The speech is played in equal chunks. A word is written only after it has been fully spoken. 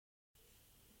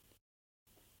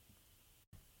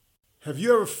Have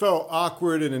you ever felt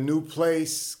awkward in a new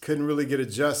place, couldn't really get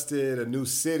adjusted, a new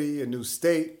city, a new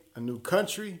state, a new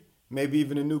country, maybe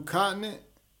even a new continent?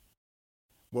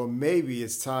 Well, maybe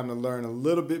it's time to learn a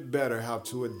little bit better how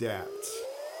to adapt.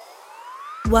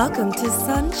 Welcome to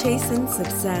Sun Chasing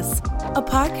Success, a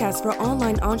podcast for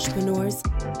online entrepreneurs,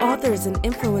 authors, and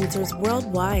influencers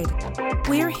worldwide.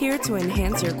 We are here to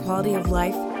enhance your quality of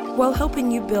life while helping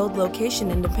you build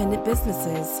location-independent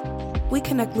businesses. We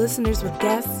connect listeners with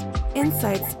guests,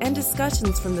 insights, and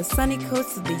discussions from the sunny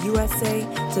coasts of the USA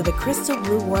to the crystal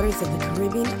blue waters of the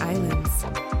Caribbean islands.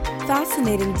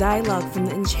 Fascinating dialogue from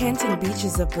the enchanting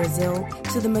beaches of Brazil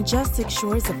to the majestic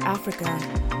shores of Africa.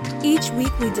 Each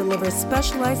week we deliver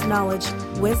specialized knowledge,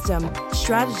 wisdom,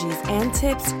 strategies, and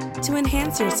tips to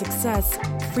enhance your success,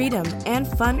 freedom, and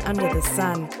fun under the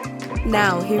sun.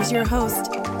 Now, here's your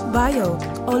host, Bayo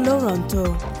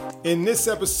Oloronto. In this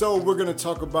episode, we're going to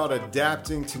talk about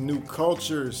adapting to new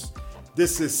cultures.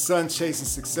 This is Sun Chasing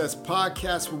Success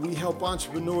podcast, where we help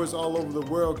entrepreneurs all over the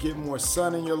world get more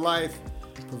sun in your life,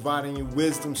 providing you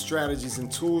wisdom, strategies,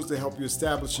 and tools to help you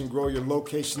establish and grow your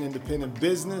location-independent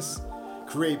business,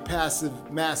 create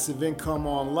passive, massive income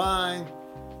online,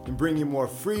 and bring you more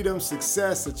freedom,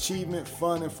 success, achievement,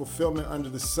 fun, and fulfillment under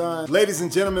the sun. Ladies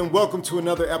and gentlemen, welcome to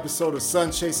another episode of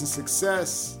Sun Chasing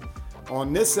Success.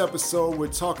 On this episode, we're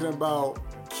talking about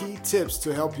key tips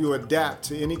to help you adapt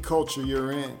to any culture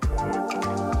you're in.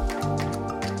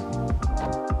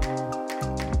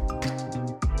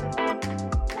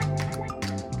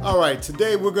 All right,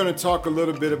 today we're going to talk a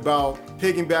little bit about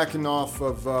piggybacking off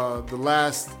of the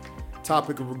last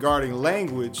topic regarding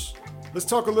language. Let's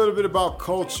talk a little bit about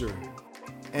culture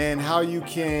and how you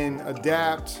can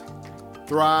adapt,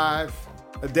 survive,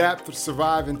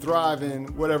 and thrive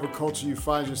in whatever culture you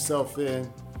find yourself in.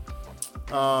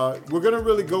 We're going to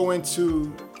really go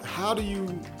into how do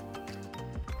you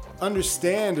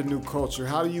understand a new culture?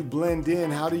 How do you blend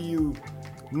in? How do you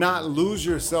not lose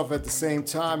yourself at the same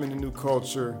time in a new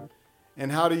culture?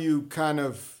 And how do you kind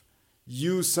of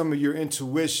use some of your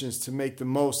intuitions to make the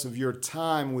most of your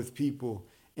time with people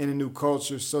in a new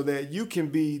culture so that you can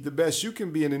be the best you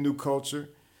can be in a new culture?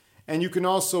 And you can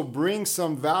also bring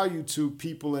some value to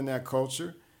people in that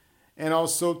culture and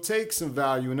also take some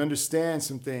value and understand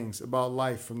some things about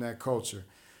life from that culture.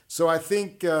 So I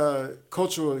think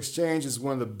cultural exchange is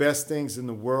one of the best things in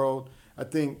the world. I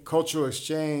think cultural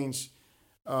exchange,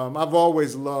 I've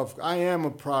always loved, I am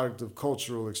a product of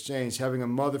cultural exchange, having a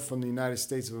mother from the United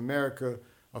States of America,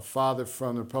 a father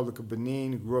from the Republic of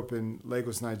Benin who grew up in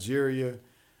Lagos, Nigeria,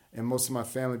 and most of my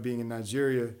family being in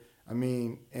Nigeria.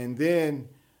 And then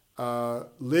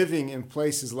living in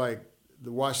places like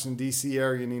the Washington, D.C.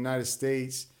 area in the United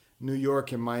States, New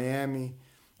York and Miami.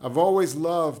 I've always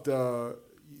loved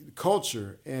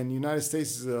culture, and the United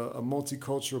States is a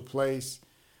multicultural place.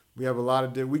 We have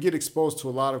we get exposed to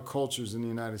a lot of cultures in the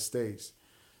United States.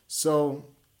 So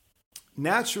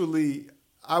naturally,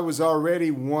 I was already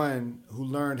one who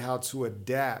learned how to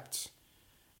adapt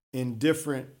in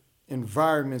different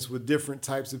environments with different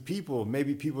types of people,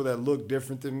 maybe people that look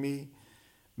different than me,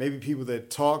 maybe people that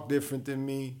talk different than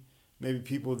me, maybe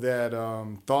people that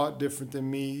thought different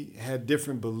than me, had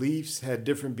different beliefs, had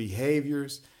different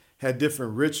behaviors, had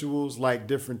different rituals, like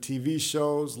different TV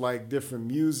shows, like different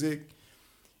music.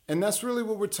 And that's really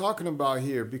what we're talking about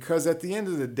here, because at the end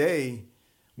of the day,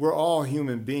 we're all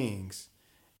human beings.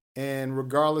 And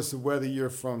regardless of whether you're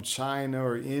from China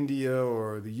or India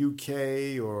or the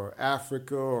UK or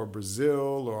Africa or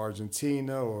Brazil or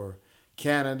Argentina or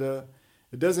Canada,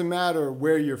 it doesn't matter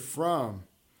where you're from.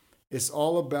 It's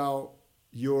all about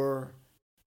your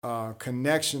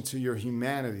connection to your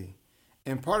humanity.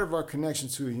 And part of our connection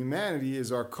to humanity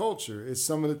is our culture. It's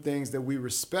some of the things that we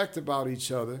respect about each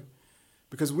other,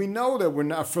 because we know that we're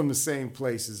not from the same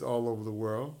places all over the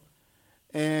world.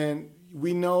 And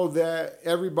we know that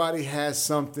everybody has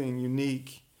something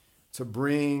unique to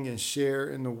bring and share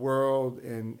in the world.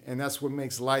 And that's what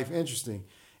makes life interesting.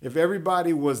 If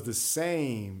everybody was the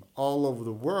same all over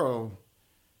the world,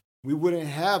 we wouldn't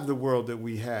have the world that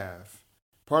we have.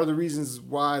 Part of the reasons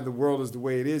why the world is the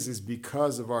way it is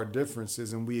because of our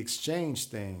differences, and we exchange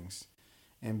things.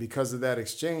 And because of that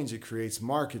exchange, it creates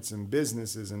markets and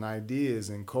businesses and ideas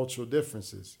and cultural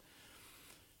differences.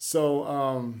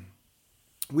 So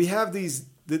we have these,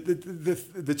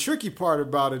 the tricky part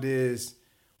about it is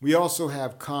we also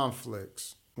have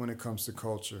conflicts when it comes to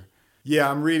culture.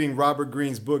 Yeah, I'm reading Robert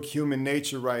Greene's book, Human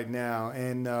Nature, right now,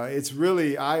 and it's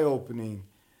really eye-opening.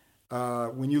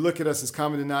 When you look at us as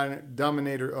common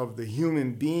denominator of the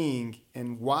human being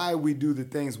and why we do the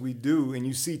things we do, and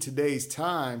you see today's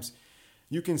times,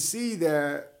 you can see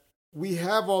that we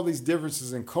have all these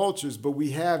differences in cultures, but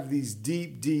we have these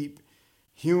deep, deep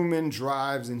human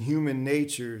drives and human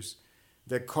natures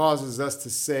that causes us to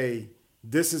say,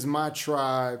 this is my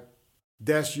tribe,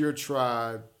 that's your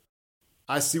tribe.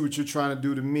 I see what you're trying to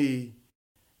do to me,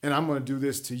 and I'm going to do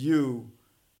this to you.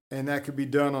 And that could be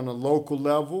done on a local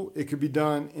level. It could be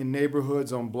done in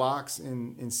neighborhoods, on blocks,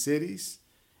 in cities.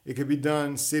 It could be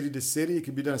done city to city. It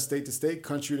could be done state to state,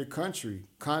 country to country,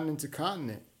 continent to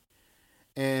continent.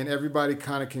 And everybody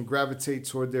kind of can gravitate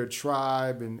toward their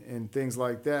tribe and things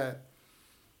like that.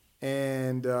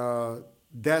 And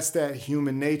that's that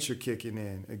human nature kicking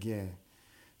in again.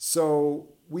 So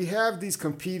we have these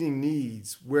competing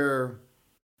needs where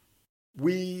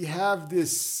we have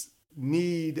this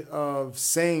need of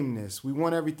sameness. We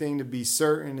want everything to be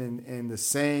certain and the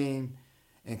same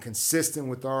and consistent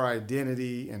with our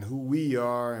identity and who we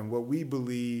are and what we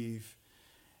believe.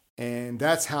 And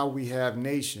that's how we have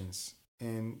nations.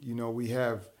 And, you know, we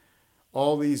have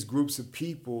all these groups of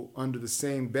people under the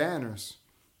same banners.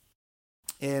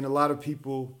 And a lot of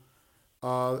people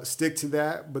stick to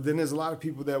that. But then there's a lot of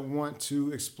people that want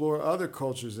to explore other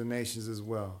cultures and nations as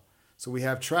well. So we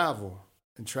have travel,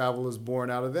 and travel is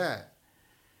born out of that.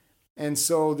 And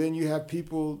so then you have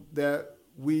people that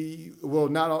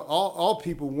not all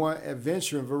people want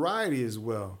adventure and variety as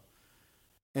well.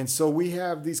 And so we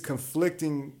have these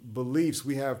conflicting beliefs.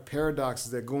 We have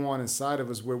paradoxes that go on inside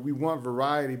of us where we want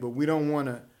variety, but we don't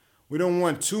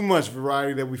want too much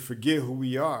variety that we forget who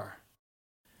we are.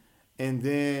 And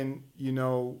then, you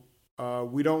know,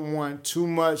 we don't want too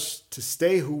much to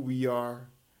stay who we are,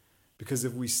 because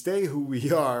if we stay who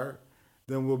we are,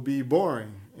 then we'll be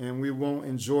boring and we won't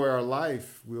enjoy our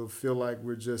life. We'll feel like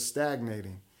we're just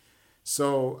stagnating.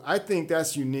 So I think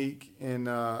that's unique. And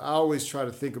I always try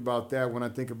to think about that when I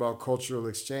think about cultural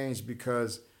exchange,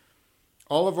 because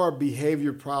all of our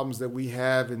behavior problems that we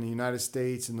have in the United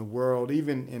States and the world,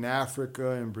 even in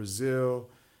Africa and Brazil,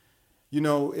 you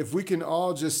know, if we can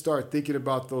all just start thinking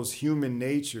about those human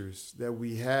natures that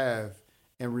we have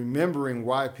and remembering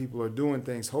why people are doing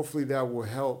things, hopefully that will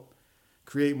help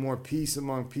create more peace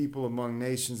among people, among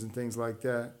nations and things like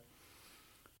that.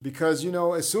 Because, you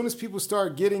know, as soon as people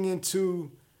start getting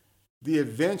into the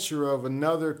adventure of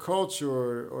another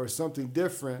culture or something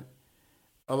different,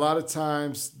 a lot of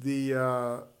times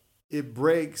it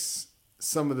breaks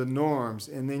some of the norms.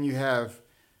 And then you have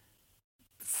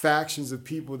factions of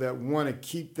people that want to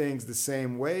keep things the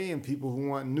same way and people who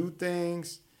want new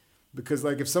things. Because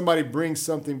like if somebody brings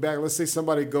something back, let's say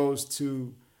somebody goes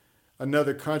to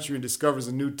another country and discovers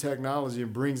a new technology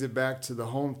and brings it back to the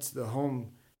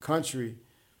home country,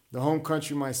 the home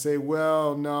country might say,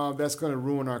 well, no, that's going to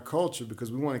ruin our culture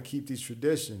because we want to keep these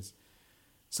traditions.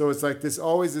 So it's like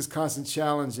always this constant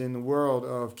challenge in the world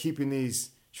of keeping these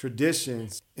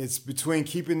traditions. It's between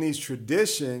keeping these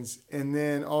traditions and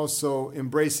then also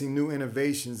embracing new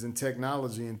innovations in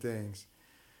technology and things.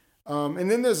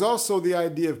 And then there's also the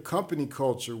idea of company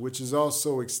culture, which is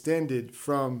also extended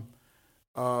from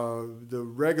the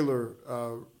regular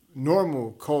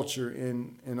normal culture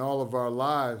in all of our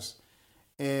lives.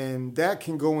 And that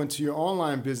can go into your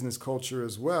online business culture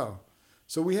as well.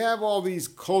 So we have all these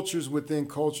cultures within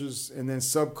cultures and then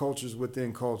subcultures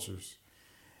within cultures.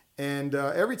 And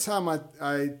every time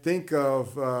I think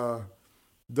of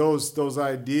those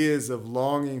ideas of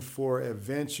longing for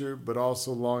adventure, but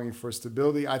also longing for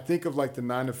stability, I think of like the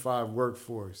 9-to-5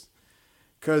 workforce.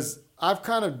 Because I've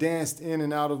kind of danced in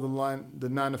and out of the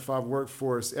 9-to-5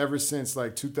 workforce ever since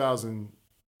like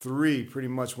 2003, pretty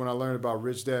much, when I learned about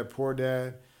Rich Dad, Poor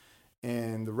Dad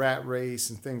and the rat race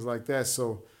and things like that.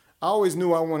 So I always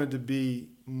knew I wanted to be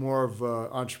more of an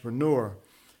entrepreneur.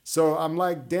 So I'm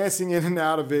like dancing in and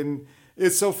out of it. And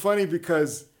it's so funny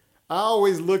because I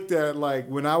always looked at like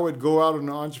when I would go out on an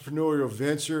entrepreneurial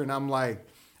venture and I'm like,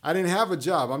 I didn't have a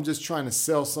job. I'm just trying to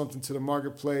sell something to the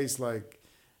marketplace, like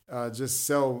just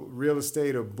sell real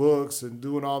estate or books and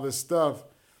doing all this stuff.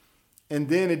 And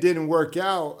then it didn't work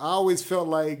out. I always felt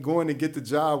like going to get the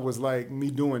job was like me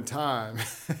doing time.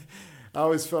 I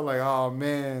always felt like, oh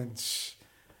man,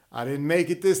 I didn't make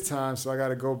it this time, so I got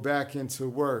to go back into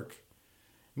work.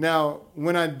 Now,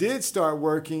 when I did start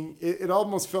working, it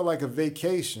almost felt like a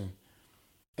vacation.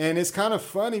 And it's kind of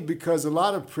funny because a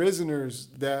lot of prisoners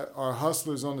that are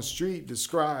hustlers on the street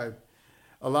describe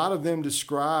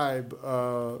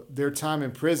their time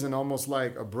in prison almost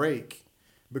like a break.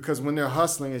 Because when they're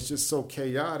hustling, it's just so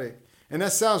chaotic. And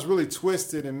that sounds really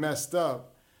twisted and messed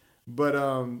up. But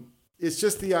it's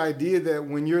just the idea that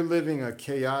when you're living a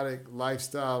chaotic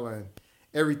lifestyle and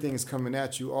everything is coming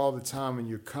at you all the time and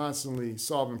you're constantly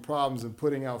solving problems and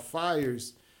putting out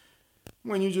fires,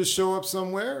 when you just show up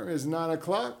somewhere, it's 9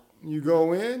 o'clock, You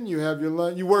go in, you have your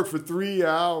lunch. You work for 3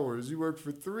 hours. You work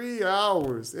for 3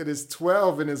 hours. It is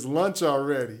 12 and it's lunch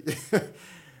already.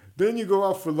 Then you go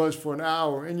out for lunch for an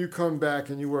hour and you come back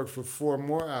and you work for 4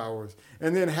 more hours.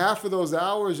 And then half of those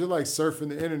hours, you're like surfing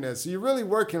the internet. So you're really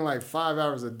working like 5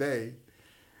 hours a day.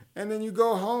 And then you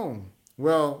go home.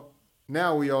 Well,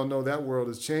 now we all know that world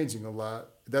is changing a lot.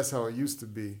 That's how it used to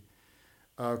be.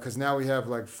 Because now we have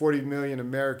like 40 million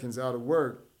Americans out of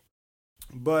work.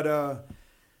 But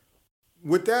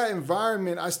with that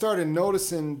environment, I started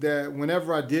noticing that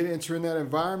whenever I did enter in that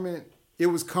environment, it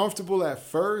was comfortable at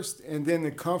first, and then the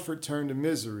comfort turned to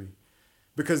misery.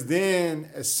 Because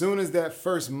then, as soon as that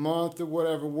first month or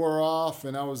whatever wore off,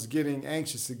 and I was getting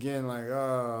anxious again, like,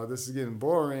 oh, this is getting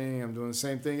boring. I'm doing the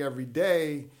same thing every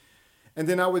day. And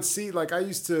then I would see, like I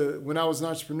used to, when I was an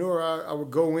entrepreneur, I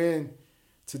would go in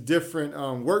to different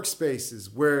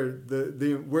workspaces where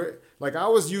like I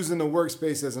was using the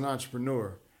workspace as an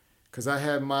entrepreneur because I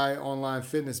had my online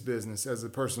fitness business as a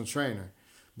personal trainer.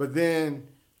 But then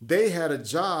they had a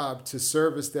job to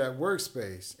service that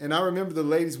workspace. And I remember the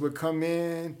ladies would come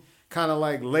in kind of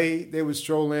like late. They would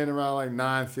stroll in around like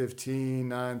 9:15,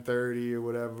 9:30 or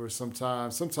whatever.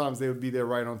 Sometimes they would be there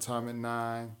right on time at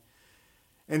 9.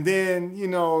 And then,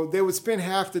 they would spend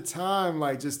half the time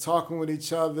like just talking with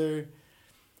each other.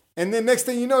 And then next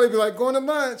thing you know, they'd be like, going to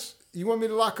lunch. You want me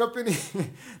to lock up any?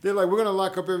 They're like, we're going to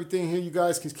lock up everything here. You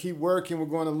guys can keep working. We're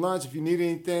going to lunch. If you need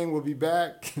anything, we'll be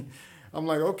back. I'm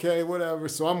like, okay, whatever.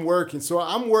 So I'm working. So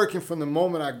I'm working from the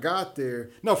moment I got there.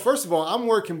 No, first of all, I'm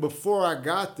working before I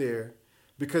got there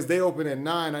because they opened at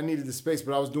 9. I needed the space,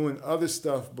 but I was doing other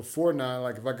stuff before 9.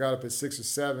 Like if I got up at 6 or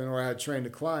 7 or I had trained a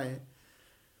client.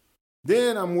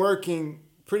 Then I'm working,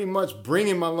 pretty much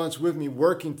bringing my lunch with me,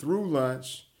 working through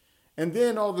lunch. And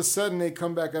then all of a sudden they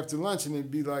come back after lunch and they'd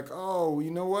be like, oh,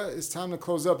 you know what? It's time to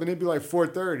close up. And it'd be like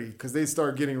 4:30 because they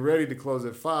start getting ready to close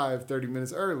at 5, 30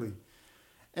 minutes early.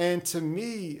 And to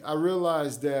me, I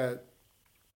realized that,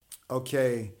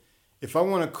 okay, if I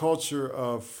want a culture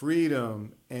of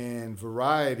freedom and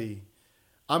variety,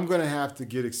 I'm going to have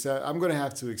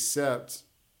to accept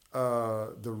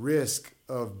the risk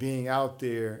of being out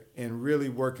there and really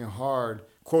working hard,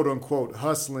 quote unquote,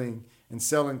 hustling and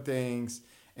selling things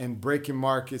and breaking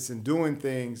markets and doing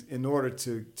things in order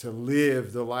to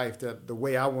live the life the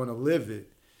way I want to live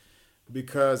it.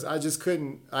 Because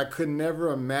I could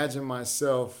never imagine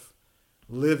myself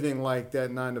living like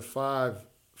that 9 to 5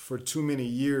 for too many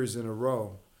years in a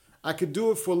row. I could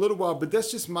do it for a little while, but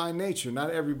that's just my nature.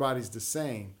 Not everybody's the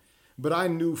same. But I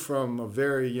knew from a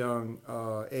very young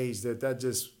age that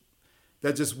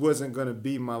just wasn't going to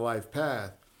be my life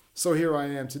path. So here I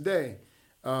am today.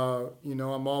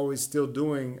 I'm always still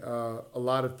doing a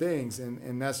lot of things,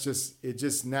 and it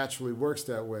just naturally works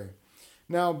that way.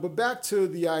 Now, but back to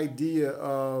the idea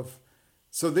of,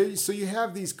 so you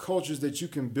have these cultures that you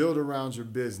can build around your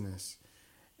business.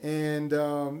 And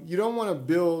you don't want to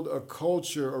build a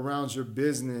culture around your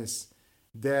business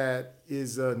that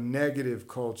is a negative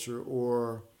culture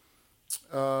or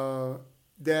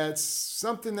that's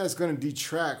something that's going to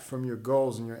detract from your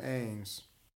goals and your aims.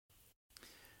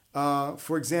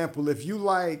 For example, if you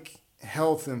like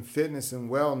health and fitness and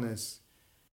wellness,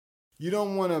 you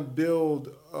don't want to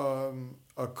build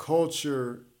a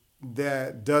culture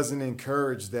that doesn't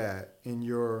encourage that in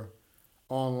your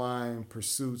online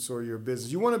pursuits or your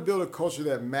business. You want to build a culture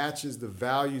that matches the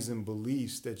values and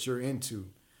beliefs that you're into.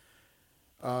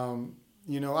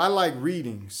 I like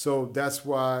reading, so that's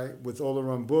why with Ola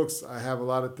Run Books, I have a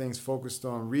lot of things focused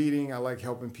on reading. I like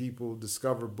helping people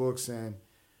discover books, and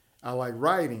I like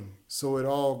writing. So it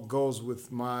all goes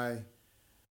with my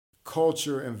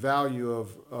culture and value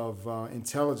of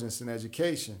intelligence and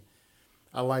education.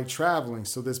 I like traveling,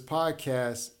 so this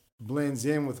podcast blends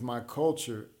in with my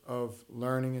culture of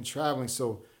learning and traveling.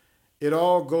 So it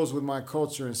all goes with my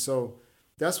culture, and so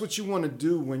that's what you want to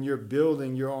do when you're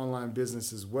building your online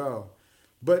business as well.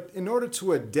 But in order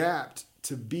to adapt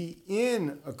to be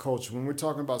in a culture, when we're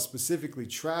talking about specifically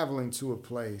traveling to a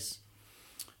place,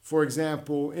 for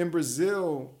example, in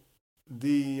Brazil,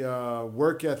 the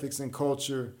work ethics and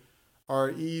culture are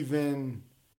even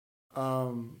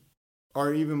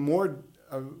more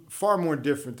far more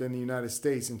different than the United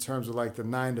States in terms of like the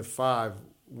 9 to 5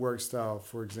 work style,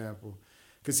 for example.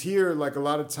 Because here, like a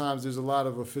lot of times, there's a lot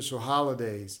of official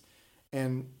holidays,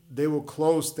 and they will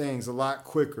close things a lot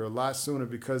quicker, a lot sooner,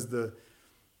 because the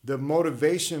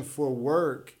motivation for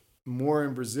work more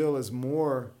in Brazil is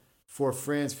more for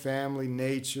friends, family,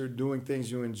 nature, doing things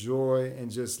you enjoy,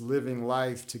 and just living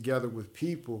life together with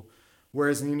people.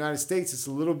 Whereas in the United States, it's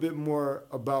a little bit more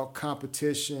about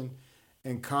competition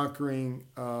and conquering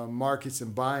markets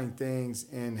and buying things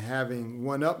and having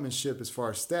one-upmanship as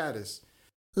far as status.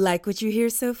 Like what you hear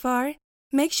so far?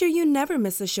 Make sure you never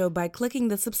miss a show by clicking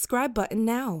the subscribe button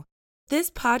now. This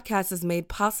podcast is made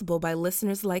possible by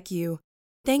listeners like you.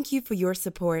 Thank you for your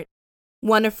support.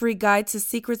 Want a free guide to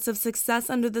secrets of success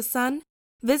under the sun?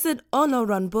 Visit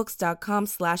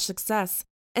onorunbooks.com/success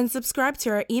and subscribe to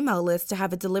our email list to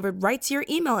have it delivered right to your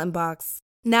email inbox.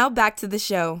 Now back to the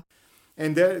show.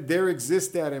 And there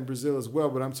exists that in Brazil as well,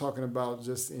 but I'm talking about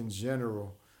just in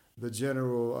general, the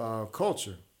general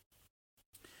culture.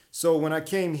 So when I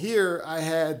came here, I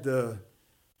had the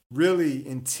really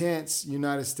intense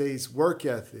United States work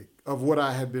ethic of what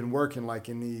I had been working like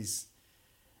in these,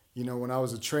 when I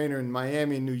was a trainer in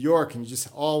Miami and New York, and you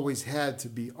just always had to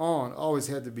be on, always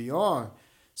had to be on.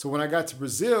 So when I got to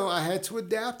Brazil, I had to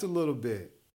adapt a little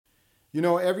bit.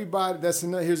 Everybody,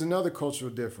 here's another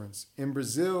cultural difference. In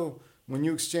Brazil, when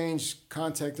you exchange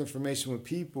contact information with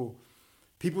people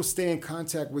stay in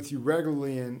contact with you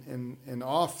regularly and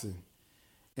often.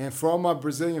 And for all my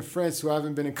Brazilian friends who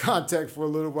haven't been in contact for a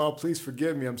little while, please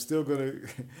forgive me. I'm still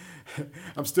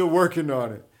working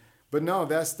on it. But no,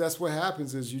 that's what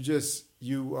happens is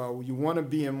you want to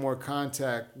be in more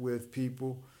contact with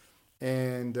people,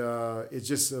 and it's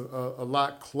just a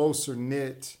lot closer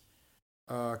knit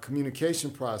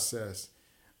communication process.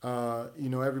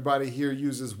 Everybody here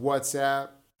uses WhatsApp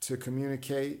to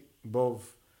communicate,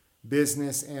 both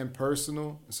business and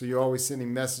personal. So you're always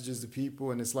sending messages to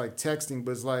people, and it's like texting,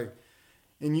 but it's like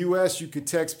in US you could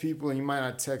text people and you might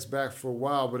not text back for a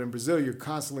while, but in Brazil you're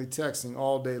constantly texting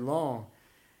all day long.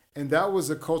 And that was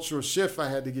a cultural shift I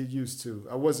had to get used to.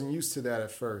 I wasn't used to that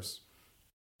at first.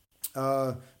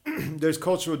 There's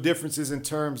cultural differences in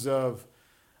terms of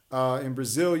in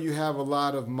Brazil you have a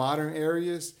lot of modern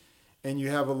areas and you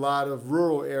have a lot of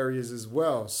rural areas as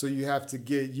well. So you have to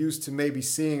get used to maybe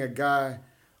seeing a guy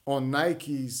on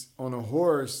Nikes on a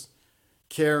horse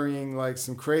carrying like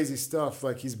some crazy stuff,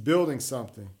 like he's building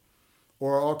something,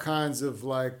 or all kinds of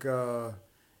like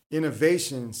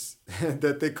innovations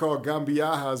that they call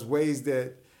gambiarras, ways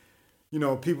that,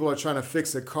 people are trying to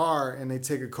fix a car and they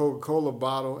take a Coca-Cola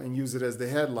bottle and use it as the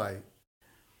headlight.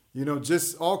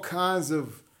 Just all kinds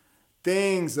of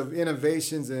things of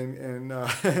innovations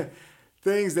and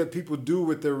things that people do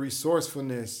with their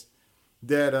resourcefulness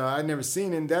that I'd never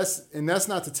seen. And that's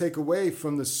not to take away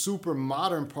from the super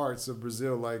modern parts of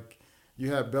Brazil. Like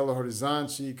you have Belo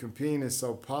Horizonte, Campinas,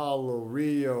 Sao Paulo,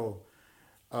 Rio,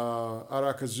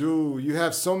 Aracaju. You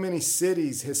have so many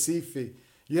cities, Recife.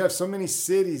 You have so many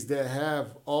cities that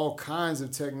have all kinds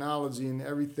of technology and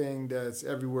everything that's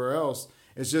everywhere else.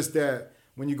 It's just that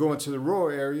when you go into the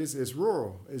rural areas, it's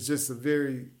rural. It's just a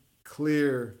very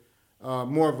clear,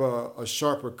 more of a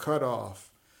sharper cutoff.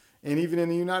 And even in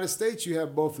the United States, you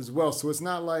have both as well. So it's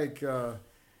not like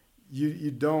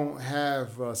you don't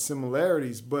have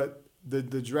similarities, but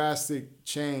the drastic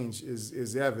change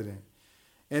is evident.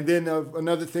 And then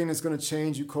another thing that's going to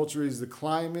change you culturally is the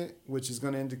climate, which is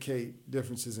going to indicate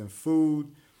differences in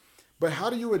food. But how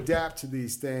do you adapt to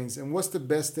these things? And what's the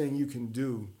best thing you can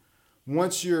do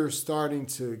once you're starting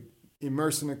to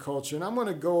immerse in the culture? And I'm going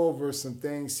to go over some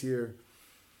things here.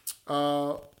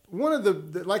 One of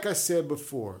the like I said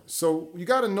before, so you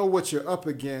got to know what you're up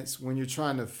against when you're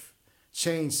trying to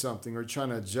change something or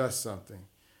trying to adjust something.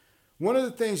 One of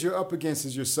the things you're up against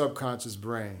is your subconscious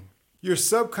brain. Your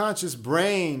subconscious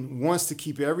brain wants to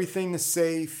keep everything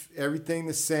safe, everything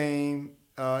the same.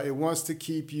 It wants to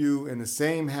keep you in the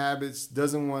same habits,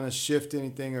 doesn't want to shift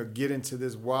anything or get into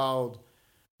this wild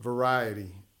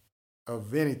variety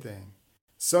of anything.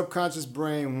 Subconscious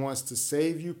brain wants to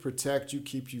save you, protect you,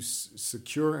 keep you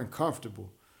secure and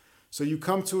comfortable. So you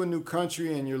come to a new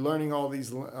country and you're learning all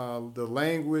these, the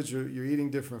language, you're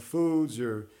eating different foods,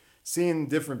 you're seeing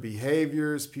different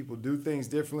behaviors, people do things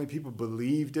differently, people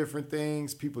believe different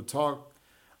things, people talk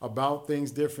about things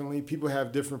differently, people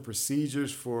have different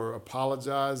procedures for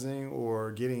apologizing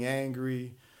or getting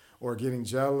angry or getting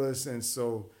jealous. And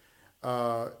so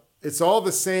it's all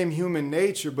the same human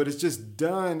nature, but it's just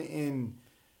done in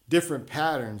different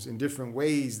patterns, in different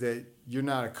ways that you're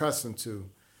not accustomed to.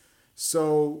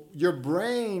 So your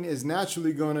brain is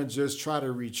naturally going to just try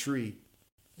to retreat.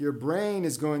 Your brain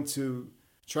is going to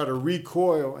try to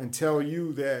recoil and tell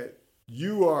you that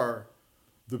you are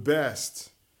the best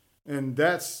and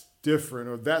that's different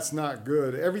or that's not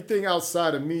good. Everything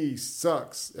outside of me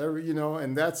sucks.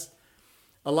 And that's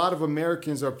a lot of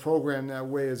Americans are programmed that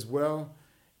way as well.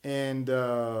 And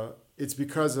it's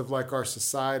because of like our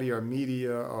society, our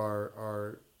media,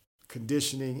 our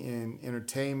conditioning in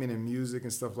entertainment and music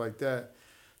and stuff like that.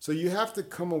 So you have to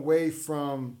come away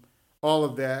from all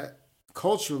of that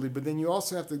culturally, but then you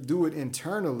also have to do it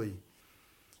internally.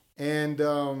 And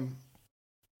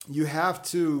you have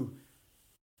to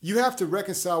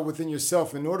reconcile within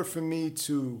yourself. In order for me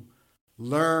to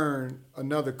learn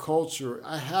another culture,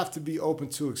 I have to be open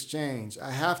to exchange.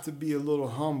 I have to be a little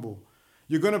humble.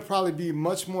 You're going to probably be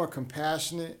much more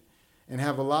compassionate and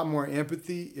have a lot more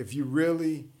empathy if you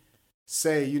really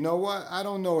say, you know what, I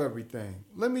don't know everything.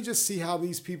 Let me just see how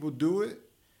these people do it,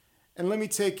 and let me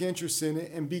take interest in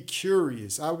it and be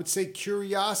curious. I would say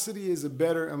curiosity is a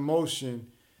better emotion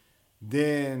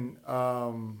than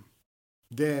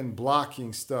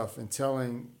blocking stuff and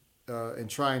telling and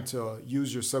trying to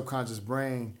use your subconscious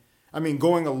brain. I mean,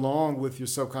 going along with your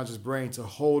subconscious brain to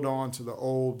hold on to the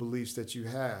old beliefs that you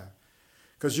have.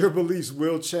 Because your beliefs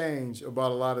will change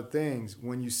about a lot of things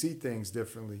when you see things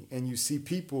differently and you see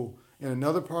people in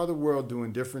another part of the world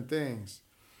doing different things.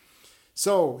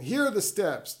 So here are the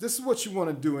steps. This is what you want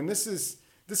to do. And this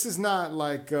is not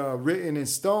like written in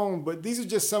stone, but these are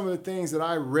just some of the things that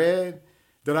I read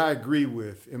that I agree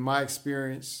with in my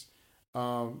experience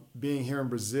being here in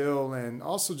Brazil, and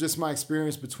also just my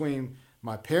experience between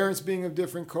my parents being of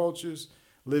different cultures,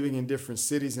 living in different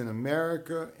cities in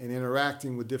America, and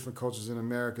interacting with different cultures in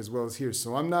America as well as here.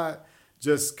 So I'm not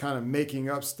just kind of making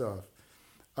up stuff.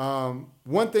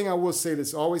 One thing I will say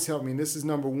that's always helped me, and this is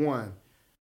number one,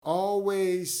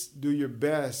 always do your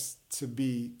best to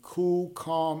be cool,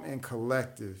 calm, and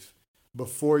collective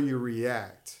before you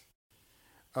react.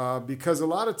 Because a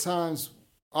lot of times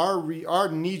our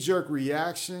knee-jerk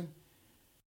reaction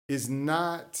is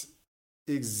not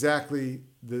exactly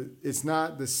it's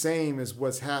not the same as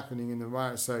what's happening in the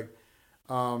environment. It's like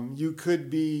you could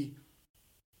be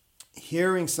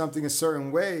hearing something a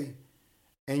certain way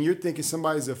and you're thinking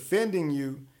somebody's offending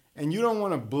you, and you don't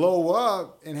want to blow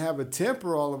up and have a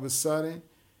temper all of a sudden,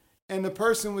 and the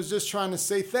person was just trying to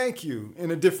say thank you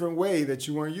in a different way that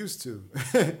you weren't used to.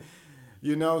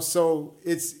 So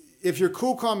if you're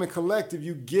cool, calm, and collective,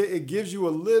 it gives you a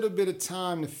little bit of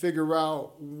time to figure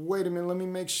out, wait a minute, let me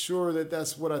make sure that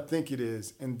that's what I think it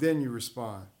is, and then you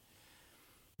respond.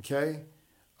 Okay?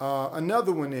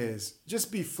 Another one is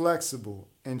just be flexible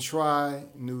and try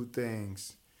new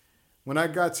things. When I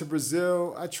got to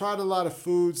Brazil, I tried a lot of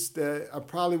foods that I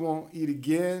probably won't eat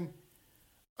again,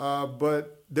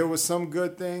 but there was some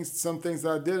good things, some things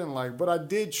that I didn't like. But I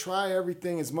did try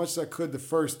everything as much as I could the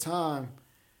first time,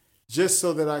 just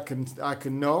so that I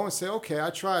can know and say, okay, I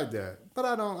tried that, but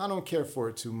I don't care for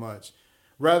it too much.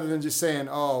 Rather than just saying,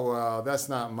 oh, that's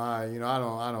not my, I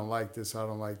don't like this, I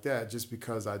don't like that, just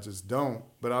because I just don't,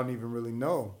 but I don't even really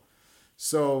know.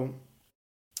 So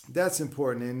that's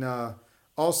important. And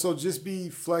also just be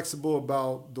flexible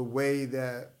about the way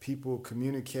that people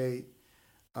communicate.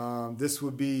 This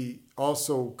would be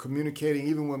also communicating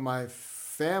even with my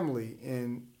family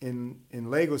in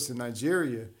Lagos in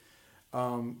Nigeria.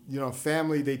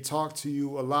 Family, they talk to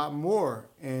you a lot more,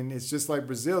 and it's just like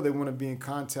Brazil, they want to be in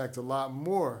contact a lot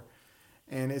more.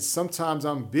 And it's sometimes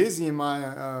I'm busy in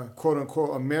my quote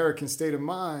unquote American state of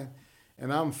mind,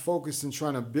 and I'm focused in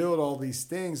trying to build all these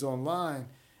things online.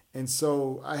 And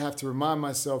so I have to remind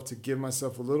myself to give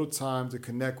myself a little time to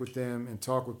connect with them and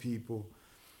talk with people.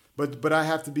 But I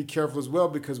have to be careful as well,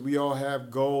 because we all have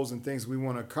goals and things we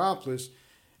want to accomplish.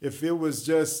 If it was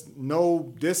just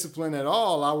no discipline at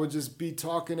all, I would just be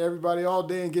talking to everybody all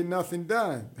day and get nothing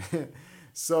done.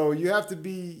 So you have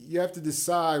to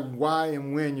decide why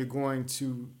and when you're going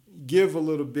to give a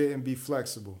little bit and be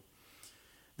flexible.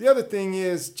 The other thing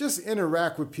is just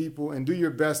interact with people and do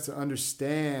your best to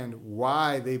understand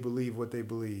why they believe what they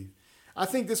believe. I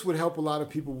think this would help a lot of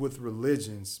people with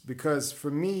religions, because for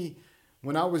me,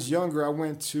 when I was younger, I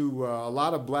went to a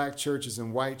lot of black churches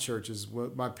and white churches.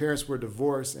 My parents were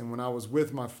divorced, and when I was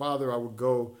with my father, I would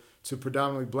go to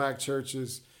predominantly black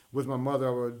churches. With my mother,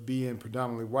 I would be in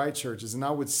predominantly white churches, and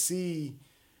I would see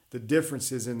the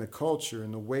differences in the culture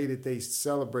and the way that they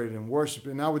celebrated and worshiped,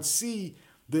 and I would see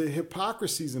the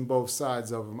hypocrisies in both sides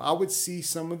of them. I would see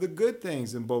some of the good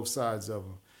things in both sides of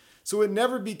them. So it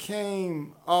never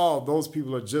became, oh, those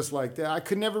people are just like that. I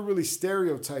could never really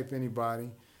stereotype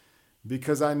anybody,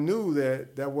 because I knew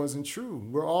that that wasn't true.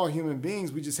 We're all human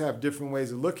beings. We just have different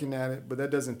ways of looking at it, but that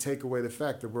doesn't take away the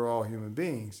fact that we're all human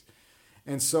beings.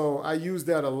 And so I use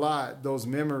that a lot, those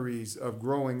memories of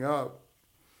growing up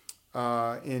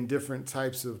in different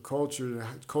types of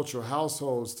cultural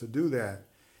households, to do that.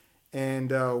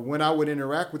 And when I would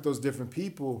interact with those different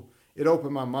people, it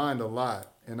opened my mind a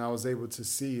lot, and I was able to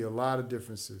see a lot of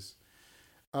differences.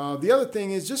 The other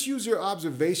thing is just use your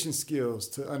observation skills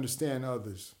to understand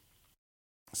others.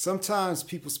 Sometimes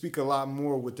people speak a lot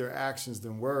more with their actions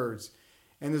than words,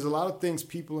 And there's a lot of things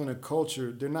people in a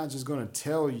culture, they're not just going to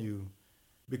tell you,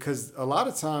 because a lot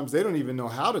of times they don't even know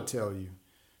how to tell you,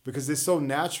 because it's so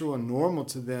natural and normal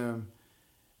to them.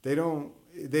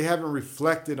 They haven't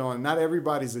reflected on, not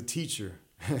everybody's a teacher.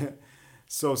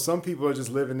 So some people are just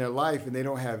living their life and they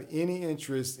don't have any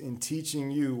interest in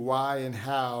teaching you why and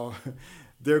how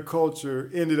their culture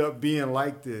ended up being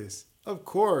like this. Of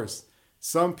course,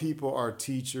 some people are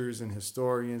teachers and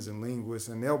historians and linguists,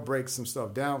 and they'll break some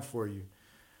stuff down for you.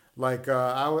 Like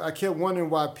I kept wondering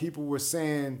why people were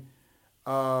saying,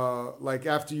 like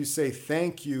after you say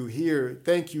thank you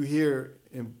here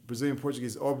in Brazilian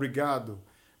Portuguese, obrigado.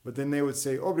 But then they would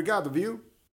say, obrigado, viu?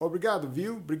 Obrigado,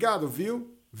 viu? Obrigado, viu?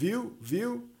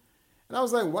 View. And I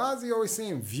was like, why is he always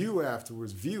saying view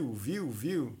afterwards?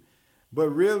 View. But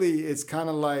really, it's kind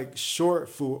of like short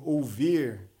for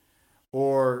ouvir,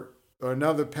 or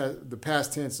another, the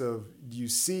past tense of you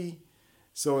see.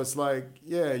 So it's like,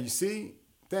 yeah, you see?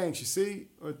 Thanks, you see?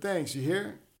 Or thanks, you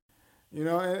hear? You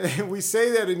know, and we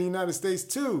say that in the United States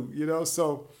too, you know?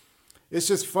 So it's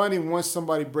just funny, once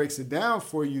somebody breaks it down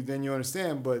for you, then you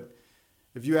understand. But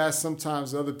if you ask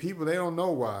sometimes other people, they don't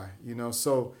know why, you know.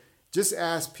 So just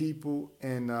ask people,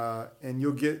 and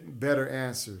you'll get better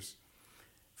answers.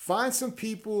 Find some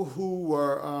people who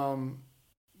are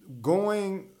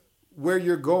going where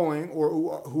you're going,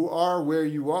 or who are where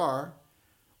you are,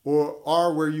 or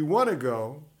are where you want to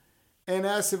go, and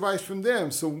ask advice from them.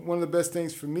 So one of the best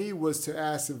things for me was to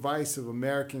ask advice of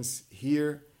Americans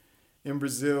here in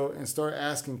Brazil, and start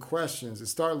asking questions and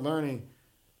start learning,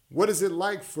 what is it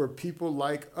like for people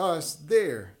like us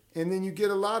there? And then you get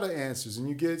a lot of answers, and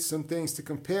you get some things to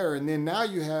compare. And then now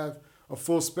you have a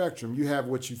full spectrum. You have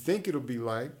what you think it'll be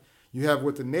like. You have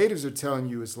what the natives are telling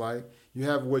you it's like. You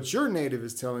have what your native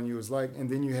is telling you it's like. And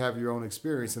then you have your own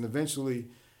experience. And eventually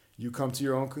you come to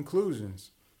your own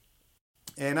conclusions.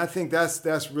 And I think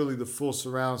that's really the full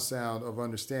surround sound of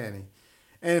understanding.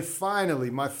 And finally,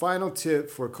 my final tip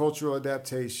for cultural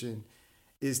adaptation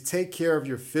is take care of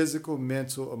your physical,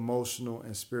 mental, emotional,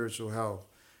 and spiritual health,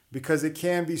 because it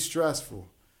can be stressful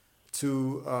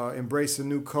to embrace a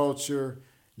new culture.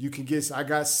 I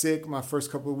got sick my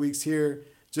first couple of weeks here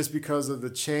just because of the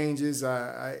changes.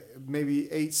 I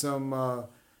maybe ate some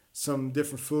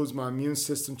different foods. My immune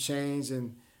system changed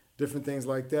and different things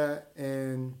like that.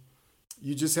 And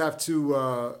you just have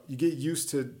to, you get used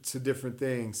to different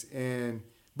things.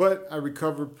 But I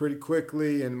recovered pretty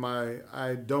quickly, and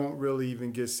I don't really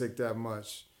even get sick that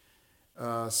much.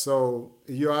 So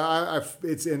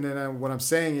what I'm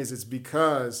saying is, it's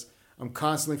because I'm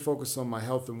constantly focused on my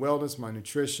health and wellness, my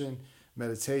nutrition,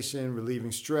 meditation,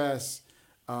 relieving stress,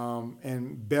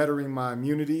 and bettering my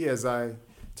immunity, as I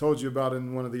told you about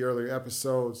in one of the earlier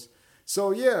episodes.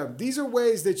 So yeah, these are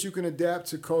ways that you can adapt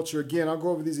to culture. Again, I'll go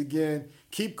over these again.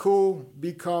 Keep cool,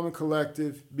 be calm and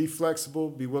collective, be flexible,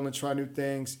 be willing to try new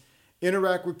things,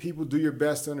 interact with people, do your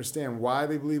best to understand why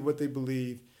they believe what they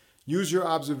believe, use your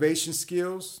observation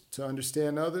skills to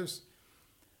understand others.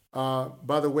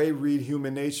 By the way, read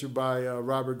Human Nature by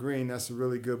Robert Greene. That's a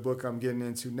really good book I'm getting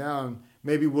into now, and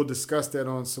maybe we'll discuss that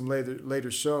on some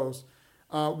later shows.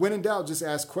 When in doubt, just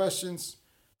ask questions.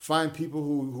 Find people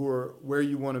who are where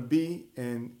you want to be,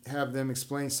 and have them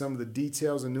explain some of the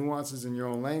details and nuances in your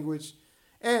own language.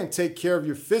 And take care of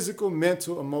your physical,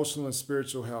 mental, emotional, and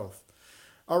spiritual health.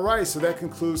 All right, so that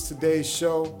concludes today's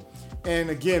show. And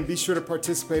again, be sure to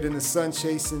participate in the Sun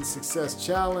Chasing Success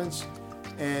Challenge,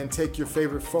 and take your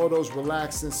favorite photos,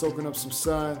 relaxing, soaking up some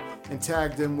sun, and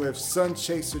tag them with Sun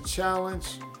Chaser Challenge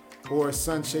or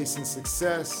Sun Chasing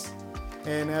Success.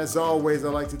 And as always,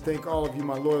 I'd like to thank all of you,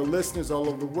 my loyal listeners all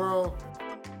over the world.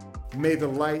 May the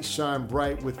light shine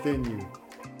bright within you.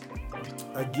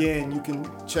 Again, you can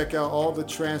check out all the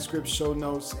transcripts, show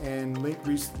notes, and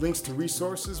links to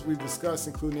resources we've discussed,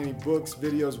 including any books,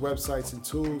 videos, websites, and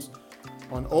tools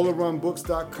on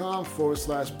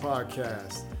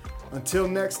olarunbooks.com/podcast. Until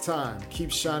next time,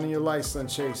 keep shining your light, Sun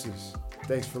Chasers.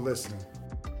 Thanks for listening.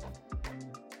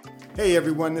 Hey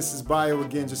everyone, this is Bio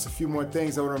again. Just a few more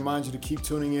things. I want to remind you to keep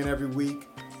tuning in every week.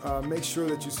 Make sure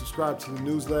that you subscribe to the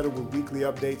newsletter with weekly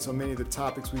updates on many of the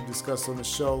topics we've discussed on the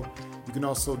show. You can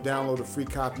also download a free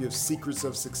copy of Secrets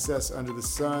of Success Under the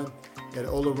Sun at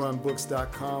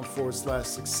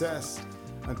olarunbooks.com/success.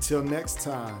 Until next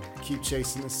time, keep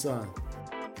chasing the sun.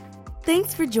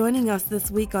 Thanks for joining us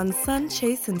this week on Sun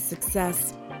Chasing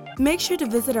Success. Make sure to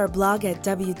visit our blog at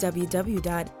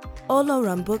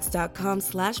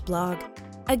www.olarunbooks.com/blog.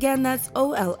 Again, that's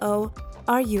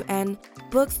OLORUN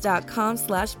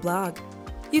books.com/blog.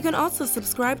 You can also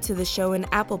subscribe to the show in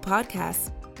Apple Podcasts,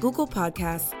 Google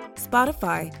Podcasts,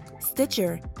 Spotify,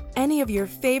 Stitcher, any of your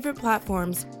favorite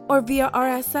platforms or via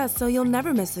RSS so you'll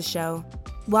never miss a show.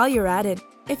 While you're at it,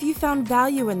 if you found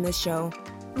value in this show,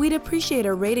 we'd appreciate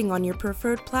a rating on your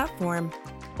preferred platform.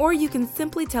 Or you can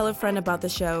simply tell a friend about the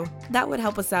show. That would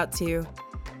help us out too.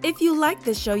 If you like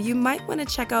this show, you might want to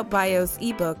check out Bio's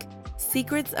ebook,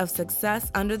 Secrets of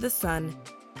Success Under the Sun.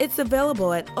 It's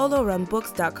available at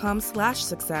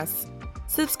olorunbooks.com/success.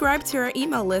 Subscribe to our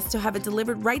email list to have it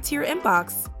delivered right to your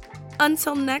inbox.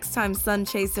 Until next time, Sun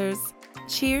Chasers,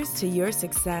 cheers to your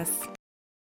success.